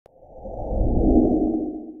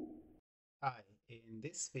In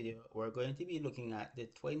this video, we're going to be looking at the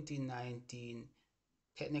 2019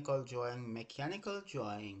 Technical Drawing, Mechanical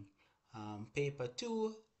Drawing, Paper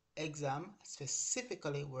 2 exam.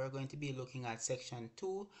 Specifically, we're going to be looking at Section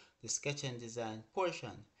 2, the Sketch and Design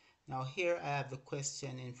portion. Now here I have the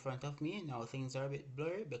question in front of me. Now things are a bit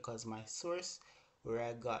blurry because my source where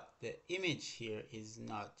I got the image here is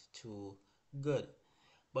not too good.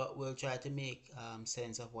 But we'll try to make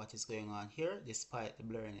sense of what is going on here despite the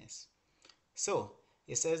blurriness. So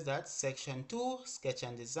it says that section 2, sketch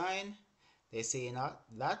and design, they say not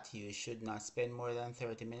that you should not spend more than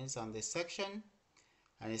 30 minutes on this section.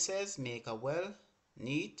 And it says make a well,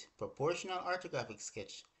 neat, proportional orthographic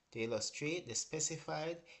sketch to illustrate the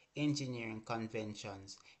specified engineering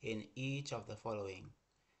conventions in each of the following.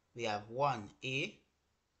 We have 1A,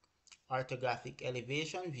 orthographic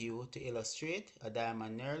elevation view to illustrate a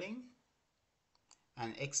diamond knurling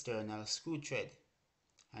and external screw thread.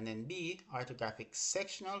 And then B, orthographic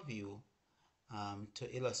sectional view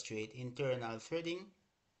to illustrate internal threading,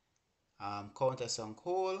 countersunk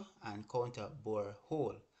hole, and counter bore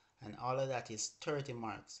hole. And all of that is 30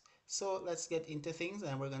 marks. So let's get into things,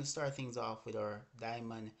 and we're going to start things off with our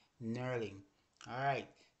diamond knurling. Alright,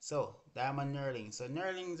 so diamond knurling. So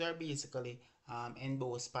knurlings are basically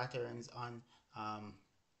embossed patterns on,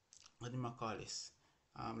 what do I call this?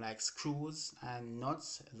 Like screws and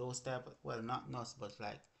nuts, those type of, well, not nuts, but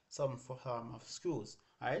like some form of screws.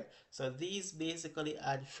 Alright, so these basically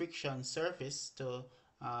add friction surface to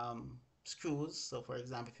screws. So for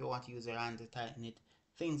example, if you want to use your hand to tighten it,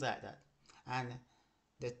 things like that. And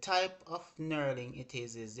the type of knurling it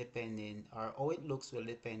is dependent, or how it looks will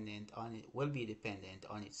be dependent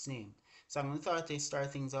on its name. So I'm going to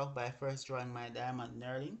start things off by first drawing my diamond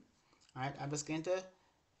knurling. Alright, I'm just going to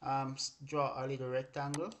draw a little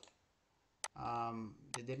rectangle.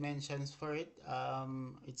 The dimensions for it,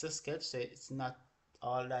 it's a sketch, so it's not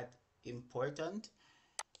all that important.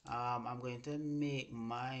 I'm going to make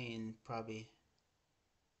mine probably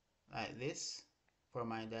like this for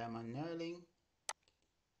my diamond knurling.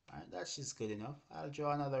 Alright, that's just good enough. I'll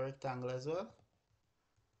draw another rectangle as well,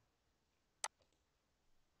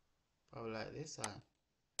 probably like this.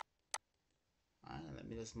 Alright, let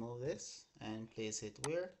me just move this and place it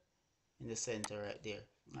where? In the center right there.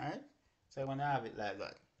 Alright, so I'm going to have it like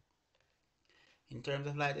that. In terms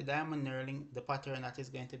of like the diamond knurling, the pattern that is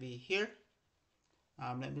going to be here,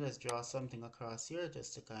 let me just draw something across here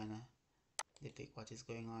just to kind of depict what is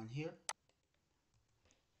going on here.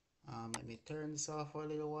 Let me turn this off for a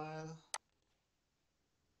little while.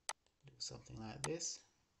 Do something like this.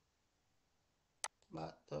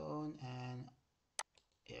 Back down and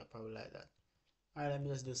yeah, probably like that. Alright, let me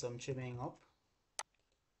just do some trimming up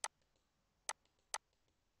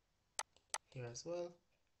here as well,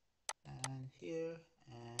 and here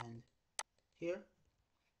and here.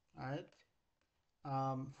 Alright.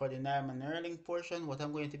 For the diamond knurling portion, what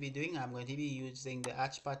I'm going to be doing, I'm going to be using the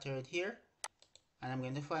hatch pattern here, and I'm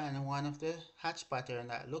going to find one of the hatch pattern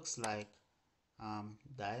that looks like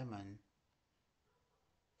diamond.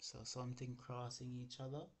 So something crossing each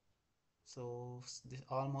other. So this,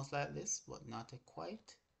 almost like this, but not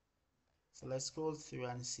quite. So let's scroll through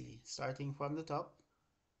and see. Starting from the top.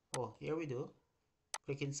 Oh, here we do.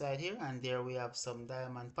 Click inside here, and there we have some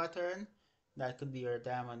diamond pattern. That could be your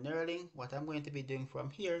diamond knurling. What I'm going to be doing from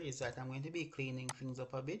here is that I'm going to be cleaning things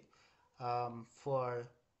up a bit for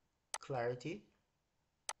clarity.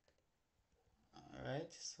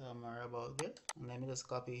 Alright, somewhere about there. And let me just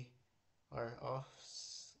copy or off.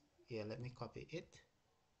 Yeah, let me copy it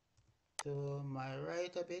to my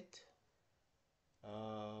right a bit.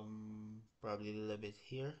 Probably a little bit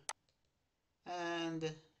here.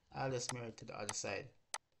 And I'll just mirror it to the other side.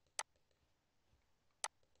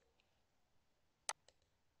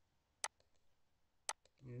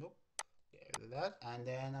 Nope. Get rid of that. And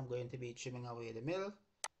then I'm going to be trimming away the middle.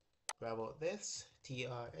 Grab out this,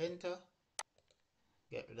 TR enter,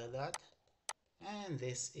 get rid of that, and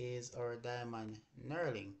this is our diamond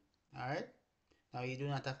knurling. Alright, now you do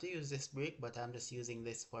not have to use this brick, but I'm just using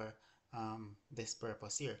this for this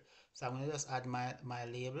purpose here. So I'm going to just add my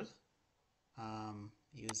label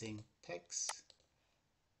using text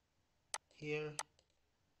here,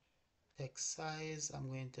 text size. I'm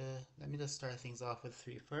going to, let me just start things off with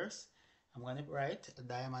 3 first. I'm going to write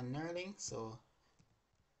diamond knurling, so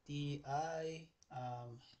DIAM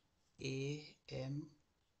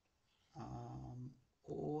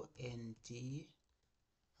ONT,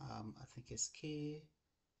 I think it's KNUR,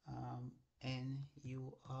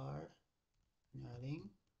 knurling.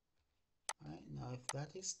 Alright, now if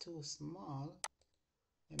that is too small,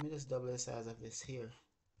 let me just double the size of this here.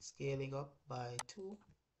 Scaling up by 2.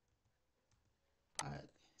 Alright,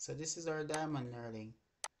 so this is our diamond knurling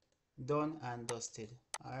done and dusted.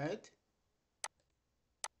 Alright,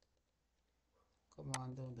 come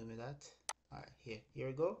on, don't do me that. Alright, here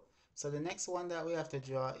we go. So the next one that we have to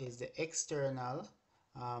draw is the external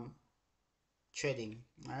threading.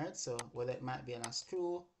 Alright, so whether it might be on a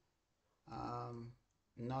screw,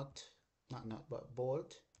 nut, not nut, but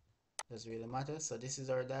bolt, doesn't really matter. So this is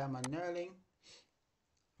our diamond knurling.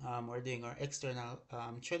 We're doing our external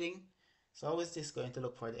threading. So how is this going to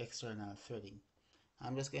look for the external threading?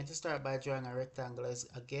 I'm just going to start by drawing a rectangle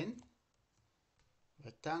again.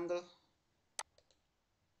 Rectangle.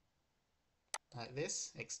 Like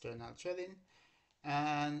this, external threading.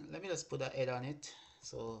 And let me just put a head on it.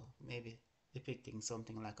 So maybe depicting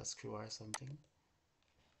something like a screw or something.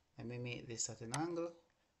 Let me make this at an angle.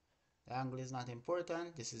 The angle is not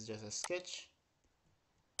important. This is just a sketch.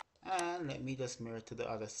 And let me just mirror to the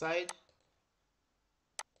other side.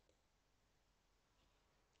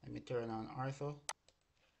 Let me turn on ortho.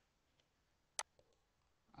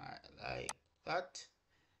 Alright, like that.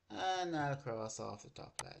 And I'll cross off the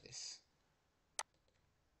top like this.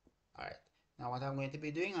 Alright, now what I'm going to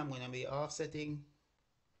be doing, I'm going to be offsetting.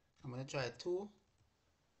 I'm going to try 2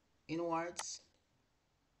 inwards.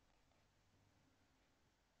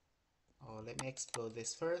 Oh, let me explode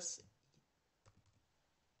this first.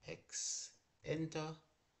 X, enter,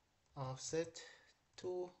 offset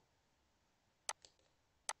 2.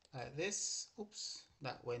 Like this. Oops,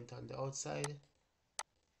 that went on the outside.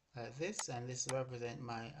 Like this, and this represents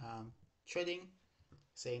my threading,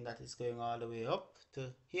 saying that it's going all the way up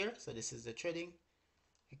to here. So this is the threading,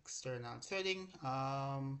 external threading.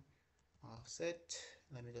 Offset.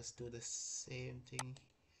 Let me just do the same thing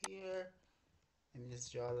here. Let me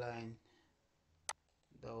just draw a line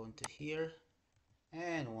down to here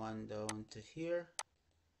and one down to here,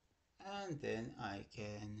 and then I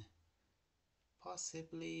can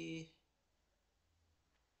possibly,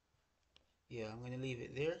 yeah, I'm going to leave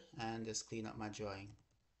it there and just clean up my drawing.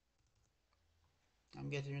 I'm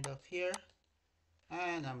getting rid of here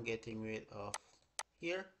and I'm getting rid of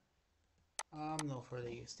here. No further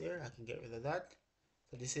use there. I can get rid of that.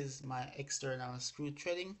 So this is my external screw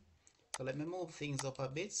threading. So let me move things up a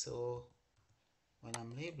bit so when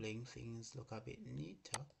I'm labeling things look a bit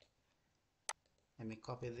neater. Let me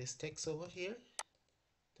copy this text over here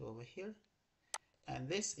to over here. And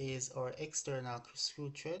this is our external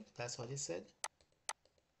screw thread. That's what it said.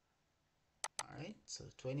 Alright, so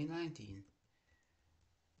 2019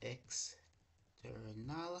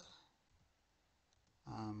 external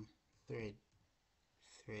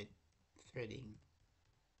threading.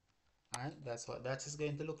 Alright, that's what that is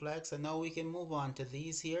going to look like. So now we can move on to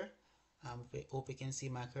these here. Hope you can see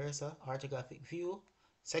my cursor. Orthographic view,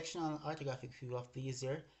 sectional orthographic view of these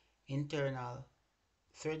here. Internal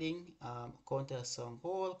threading, counter some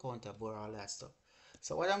hole, counter bore, all that stuff.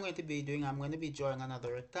 So what I'm going to be doing, I'm going to be drawing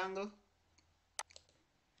another rectangle.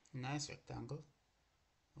 Nice rectangle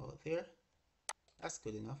over there. That's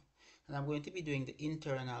good enough. And I'm going to be doing the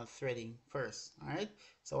internal threading first. Alright,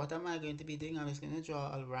 so what am I going to be doing? I'm just going to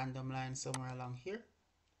draw a random line somewhere along here.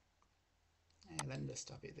 And let me just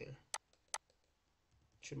stop it there.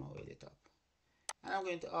 Trim away the top. And I'm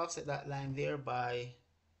going to offset that line there by,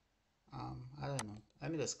 I don't know.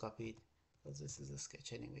 Let me just copy it because this is a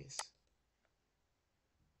sketch anyways.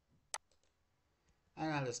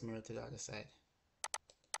 And I'll just mirror to the other side.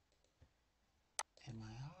 MIR.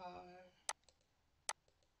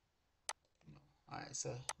 No. Alright,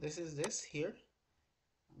 so this is this here.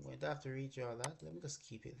 I'm going to have to redraw that. Let me just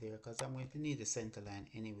keep it there because I'm going to need the center line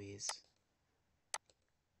anyways.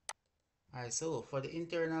 Alright, so for the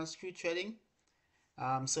internal screw threading,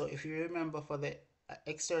 so if you remember for the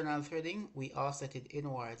external threading, we offset it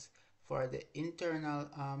inwards. For the internal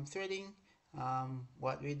threading,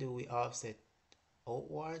 what we do, we offset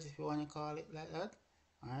outwards, if you want to call it like that.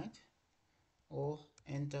 Alright, O,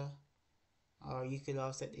 enter, or you could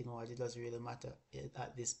offset inwards, it doesn't really matter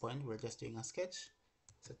at this point, we're just doing a sketch.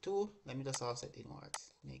 So 2, let me just offset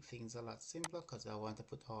inwards, make things a lot simpler because I want to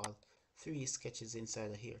put all 3 sketches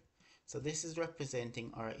inside of here. So this is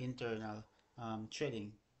representing our internal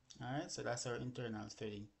threading. Alright, so that's our internal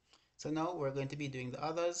threading. So now we're going to be doing the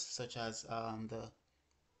others, such as the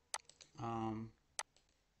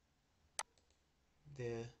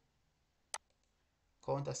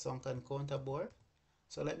countersunk and counter bore.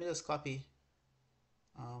 So let me just copy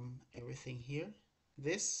everything here.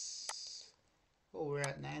 This, oh, we're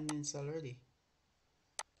at 9 minutes already.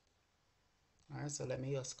 Alright, so let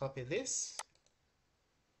me just copy this.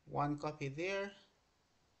 1 copy there.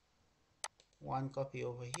 1 copy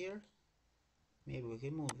over here. Maybe we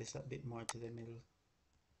can move this a bit more to the middle.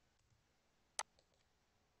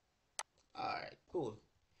 Alright, cool.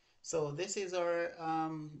 So this is our,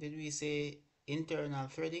 did we say internal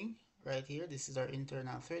threading right here? This is our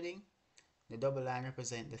internal threading. The double line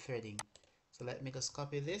represent the threading. So let me just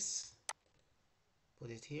copy this,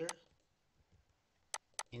 put it here,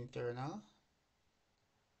 internal.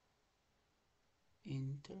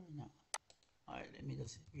 Alright, let me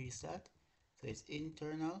just restart. So it's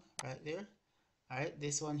internal right there. Alright,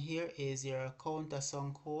 this one here is your counter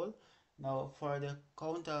sunk hole. Now for the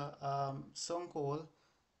counter sunk hole,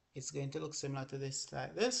 it's going to look similar to this,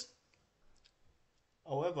 like this.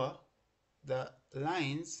 However, the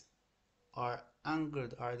lines are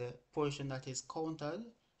angled, or the portion that is countered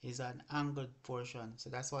is an angled portion. So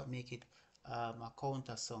that's what make it a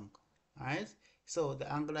counter sunk. Alright, so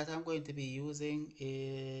the angle that I'm going to be using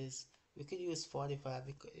is, we could use 45,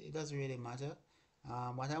 it doesn't really matter.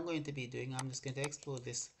 What I'm going to be doing, I'm just going to explode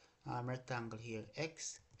this rectangle here.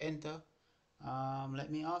 X, enter.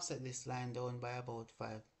 Let me offset this line down by about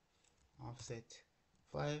 5. Offset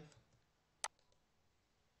 5.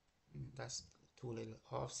 That's too little.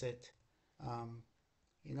 Offset.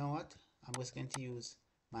 You know what? I'm just going to use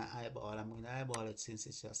my eyeball. I'm going to eyeball it since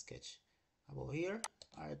it's a sketch. About here.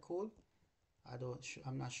 Alright, cool.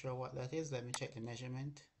 I'm not sure what that is. Let me check the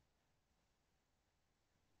measurement.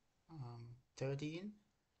 13.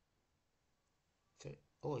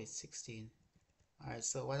 Oh, it's 16. Alright,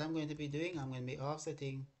 so what I'm going to be doing, I'm going to be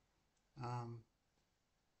offsetting,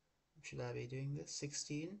 should I be doing this?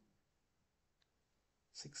 16.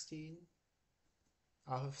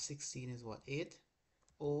 Half of 16 is what? 8.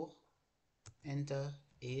 O, enter,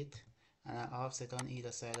 8. And I offset on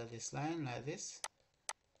either side of this line like this.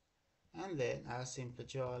 And then I'll simply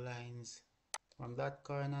draw lines from that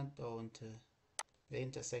corner down to the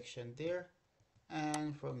intersection there,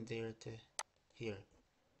 and from there to here.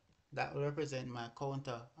 That will represent my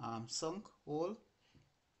counter sunk hole.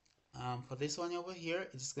 For this one over here,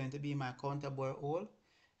 it's going to be my counter bore hole.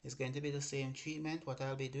 It's going to be the same treatment. What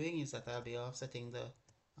I'll be doing is that I'll be offsetting the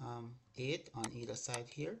 8 on either side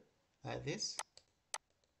here, like this.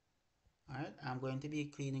 Alright, I'm going to be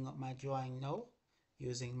cleaning up my drawing now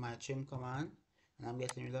using my trim command, and I'm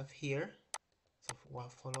getting rid of here. So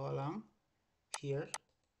follow along. Here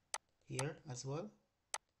as well.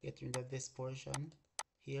 Getting rid of this portion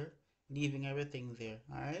here, leaving everything there.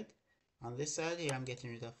 Alright, on this side here, I'm getting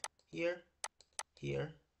rid of here,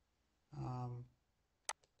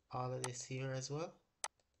 all of this here as well.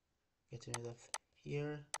 Getting rid of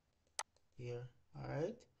here.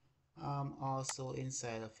 Alright, also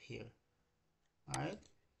inside of here. Alright,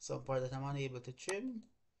 some part that I'm unable to trim,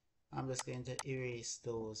 I'm just going to erase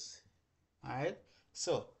those. Alright,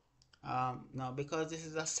 so now because this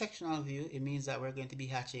is a sectional view, it means that we're going to be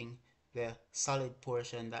hatching the solid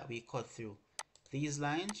portion that we cut through. These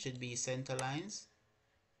lines should be center lines.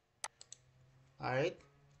 Alright,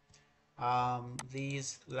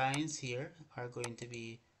 these lines here are going to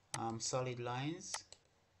be solid lines.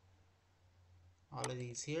 All of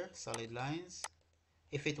these here, solid lines.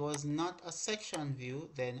 If it was not a section view,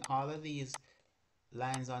 then all of these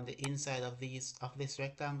lines on the inside of this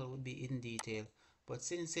rectangle would be in detail. But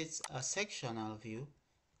since it's a sectional view,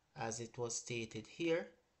 as it was stated here,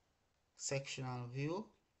 sectional view,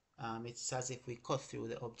 it's as if we cut through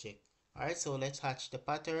the object. Alright, so let's hatch the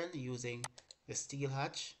pattern using the steel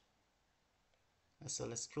hatch. So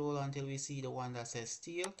let's scroll until we see the one that says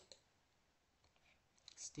steel.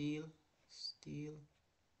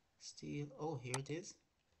 Oh, here it is.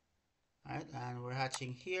 Alright, and we're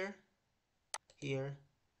hatching here,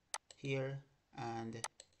 and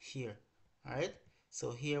here. Alright,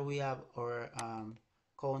 so here we have our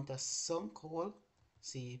counter sunk hole,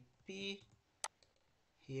 CP,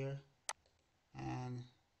 here, and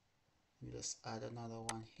let me just add another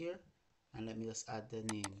one here, and let me just add the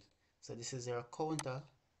names. So this is our counter.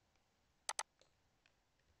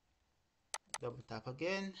 Double tap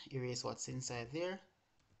again, erase what's inside there.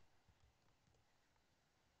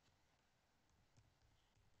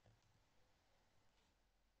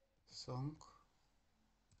 Sunk,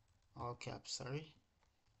 all caps, sorry.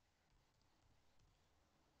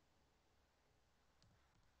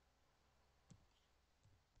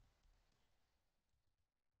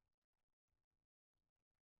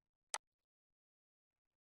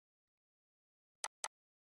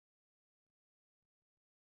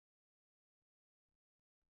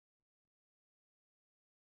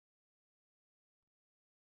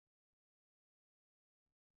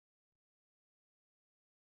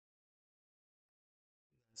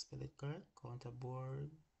 Spell it correct, counter board.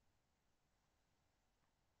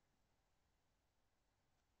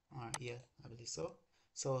 Alright, yeah, I believe so.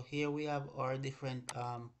 So here we have our different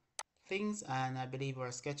things, and I believe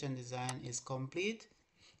our sketch and design is complete.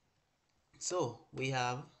 So we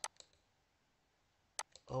have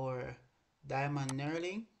our diamond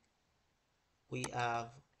knurling, we have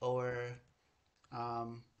our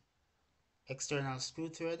external screw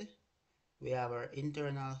thread, we have our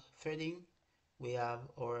internal threading, we have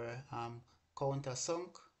our counter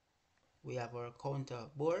sunk, we have our counter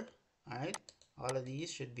bore. Alright, all of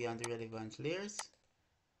these should be on the relevant layers.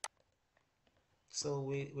 So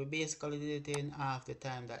we basically did it in half the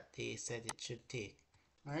time that they said it should take.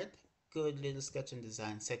 Alright, good little sketch and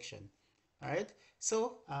design section. Alright,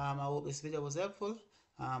 so I hope this video was helpful.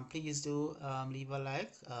 Please do leave a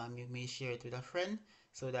like. You may share it with a friend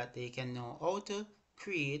so that they can know how to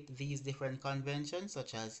create these different conventions,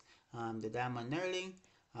 such as the diamond knurling,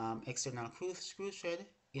 external screw thread,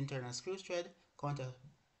 internal screw thread, counter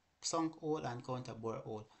sunk hole, and counter bore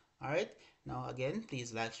hole. Alright, now again,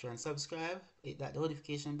 please like, share, and subscribe. Hit that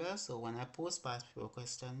notification bell so when I post past people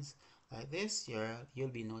questions like this, you'll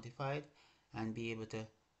be notified and be able to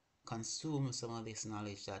consume some of this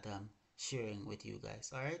knowledge that I'm sharing with you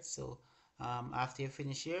guys. Alright, so after you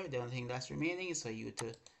finish here, the only thing that's remaining is for you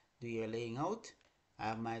to do your laying out. I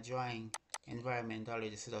have my drawing environment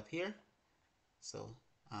already set up here, so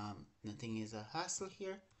nothing is a hassle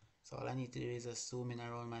here. So all I need to do is just zoom in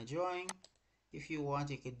around my drawing. If you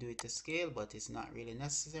want, you could do it to scale, but it's not really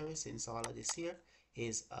necessary since all of this here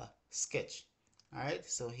is a sketch. Alright,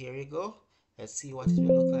 so here you go. Let's see what it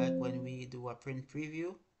will look like when we do a print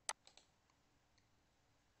preview.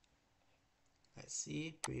 Let's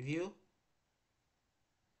see, preview.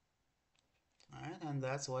 Alright, and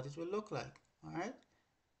that's what it will look like. Alright.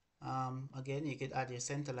 Again, you could add your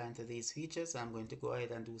center line to these features. I'm going to go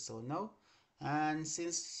ahead and do so now. And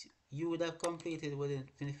since you would have completed within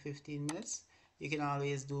 15 minutes, you can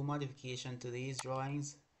always do modification to these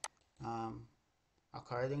drawings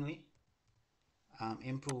accordingly.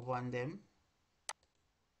 Improve on them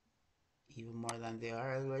even more than they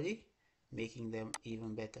are already, making them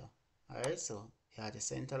even better. Alright, so you have the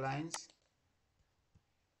center lines.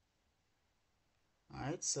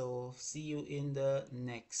 Alright, so see you in the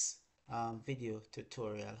next video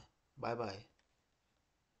tutorial. Bye bye.